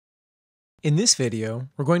In this video,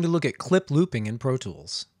 we're going to look at clip looping in Pro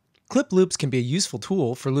Tools. Clip loops can be a useful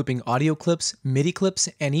tool for looping audio clips, MIDI clips,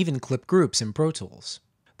 and even clip groups in Pro Tools.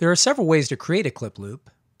 There are several ways to create a clip loop.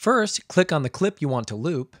 First, click on the clip you want to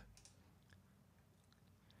loop.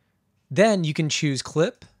 Then you can choose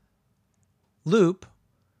Clip, Loop,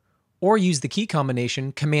 or use the key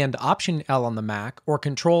combination Command-Option-L on the Mac or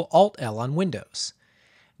Control-Alt-L on Windows.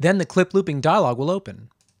 Then the clip looping dialog will open.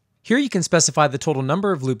 Here you can specify the total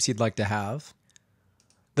number of loops you'd like to have,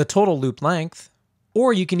 the total loop length,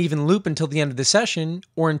 or you can even loop until the end of the session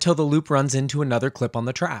or until the loop runs into another clip on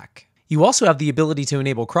the track. You also have the ability to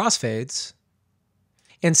enable crossfades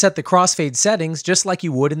and set the crossfade settings just like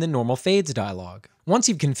you would in the normal fades dialog. Once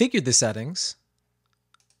you've configured the settings,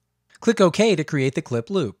 click OK to create the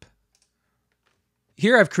clip loop.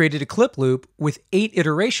 Here I've created a clip loop with 8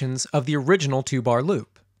 iterations of the original 2-bar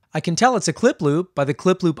loop. I can tell it's a clip loop by the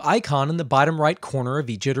clip loop icon in the bottom right corner of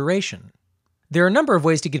each iteration. There are a number of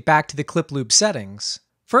ways to get back to the clip loop settings.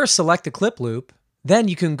 First, select the clip loop. Then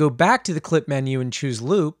you can go back to the clip menu and choose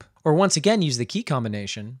loop, or once again use the key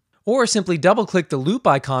combination, or simply double-click the loop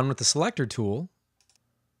icon with the selector tool,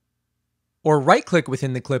 or right-click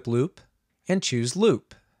within the clip loop and choose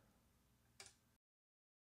loop.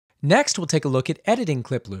 Next, we'll take a look at editing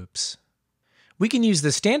clip loops. We can use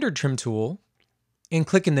the standard trim tool and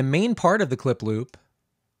click in the main part of the clip loop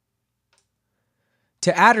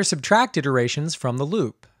to add or subtract iterations from the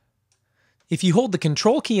loop. If you hold the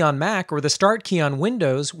Control key on Mac or the Start key on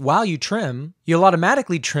Windows while you trim, you'll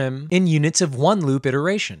automatically trim in units of 1 loop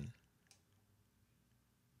iteration.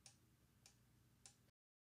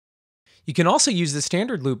 You can also use the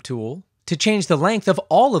standard loop tool to change the length of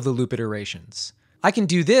all of the loop iterations. I can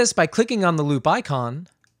do this by clicking on the loop icon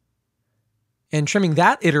and trimming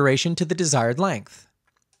that iteration to the desired length.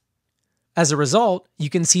 As a result, you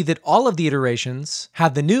can see that all of the iterations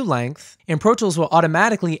have the new length, and Pro Tools will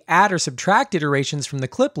automatically add or subtract iterations from the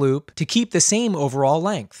clip loop to keep the same overall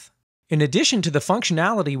length. In addition to the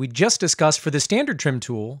functionality we just discussed for the standard trim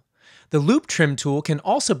tool, the loop trim tool can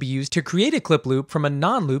also be used to create a clip loop from a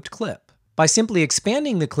non-looped clip. By simply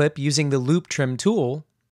expanding the clip using the loop trim tool,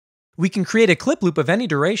 we can create a clip loop of any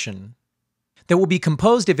duration that will be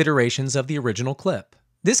composed of iterations of the original clip.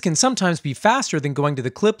 This can sometimes be faster than going to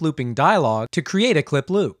the clip looping dialog to create a clip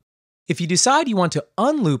loop. If you decide you want to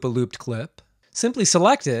unloop a looped clip, simply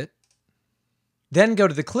select it, then go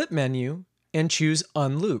to the clip menu and choose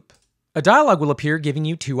Unloop. A dialog will appear giving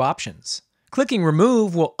you 2 options. Clicking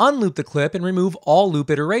Remove will unloop the clip and remove all loop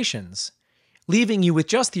iterations, leaving you with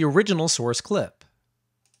just the original source clip.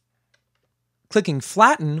 Clicking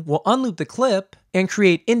Flatten will unloop the clip and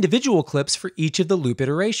create individual clips for each of the loop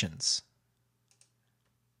iterations.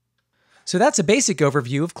 So that's a basic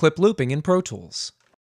overview of clip looping in Pro Tools.